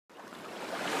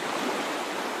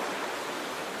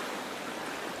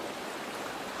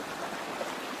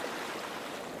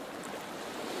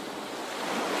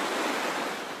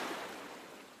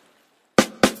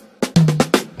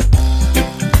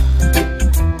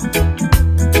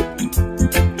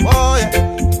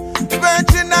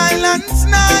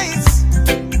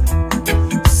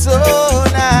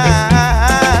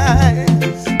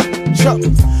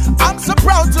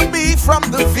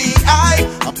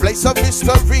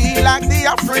history like the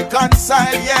African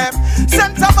style, yeah.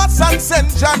 St. Thomas and St.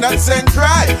 John and St.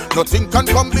 Croix, nothing can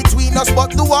come between us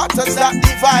but the waters that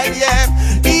divide, yeah.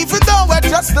 Even though we're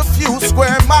just a few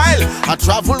square miles, I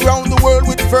travel around the world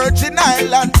with Virgin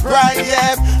Island pride,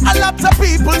 yeah. A lot of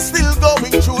people still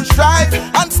going through strife,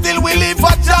 and still we live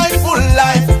a joyful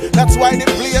life. That's why the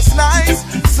place nice,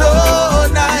 so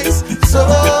nice, so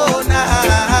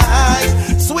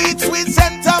nice. Sweet, sweet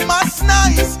St. Thomas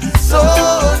nice, so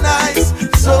nice,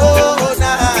 so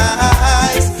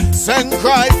nice. St.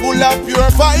 Croix full of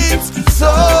pure vibes,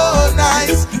 so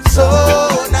nice, so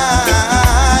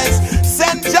nice.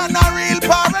 St. John a real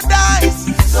paradise,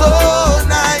 so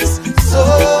nice, so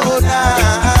nice.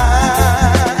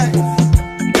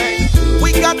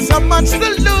 We got so much to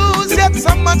lose, yet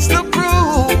so much to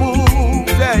prove.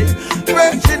 Hey.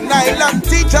 Virgin Island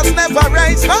teachers never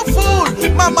raise no fool.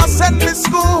 Mama send me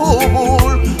school.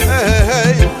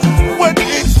 Hey. When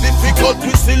it's difficult,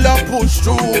 we still a push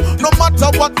through. No matter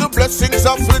what the blessings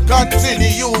of we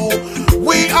continue.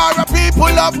 We are a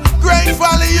people of great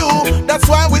value. That's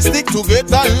why we stick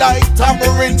together like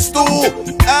tamarind stew.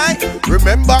 Hey.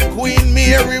 Remember Queen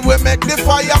Mary, we make the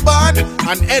fire burn,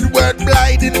 and Edward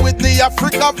Blyden with the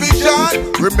Africa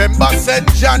vision. Remember St.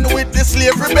 John with the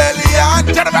slave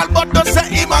rebellion. General Butler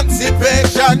say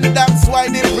emancipation. That's why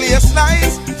the place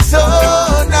nice, so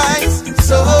nice,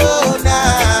 so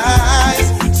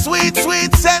nice. Sweet,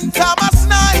 sweet St. Thomas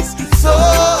nice, so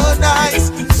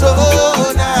nice, so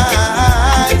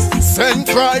nice. St.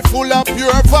 Croix full of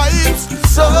pure vibes,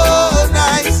 so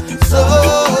nice, so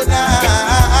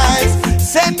nice.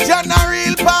 St. John a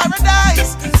real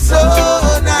paradise, so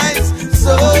nice,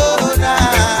 so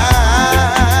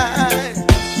nice.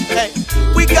 Hey,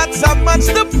 we got so much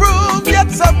to prove,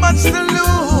 yet so much to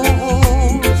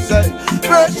lose. Hey,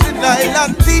 Virgin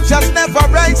Island teachers never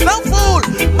raise no fool.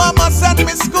 Mama send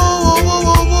me school.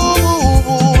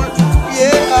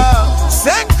 Yeah.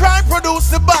 St. Croix produce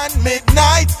the band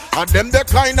Midnight, and them the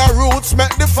kind of roots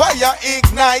make the fire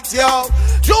ignite, yo.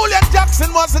 Julian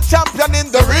Jackson was a champion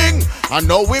in the ring, and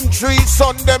now him three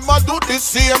son them a do the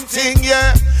same thing,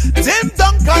 yeah. Tim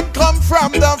Duncan come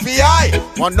from the VI,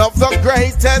 one of the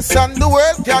greatest, and the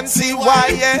world can see why,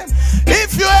 yeah.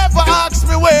 If you ever ask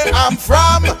me where I'm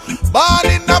from, born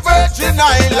in a Virgin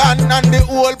Island, and the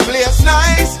whole place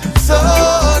nice, so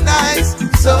nice,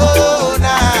 so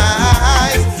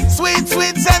nice. Sweet,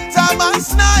 sweet St.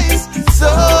 Thomas nice, so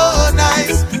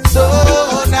nice, so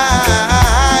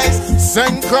nice.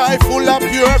 St. Croix full of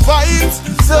pure vibes,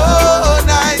 so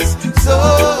nice, so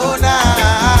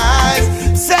nice.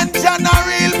 St. John a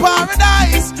real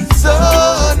paradise, so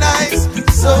nice,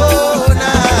 so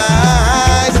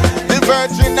nice. The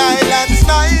Virgin Islands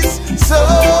nice, so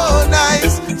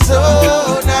nice, so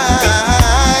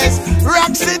nice.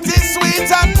 Rock City sweet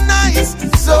and nice,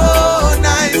 so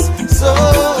nice, so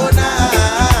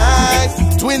nice.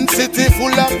 Twin City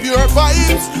full of pure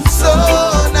vibes, so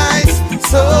nice,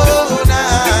 so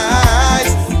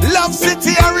nice. Love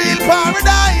City a real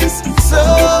paradise, so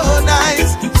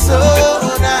nice, so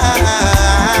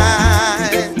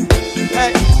nice.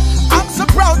 Hey, I'm so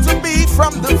proud to be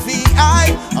from the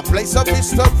VI, a place of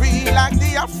history like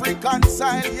the African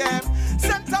style, yeah.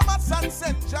 St. Thomas and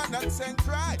St. John and St.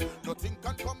 Croix, nothing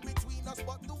can come between us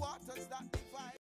but the waters that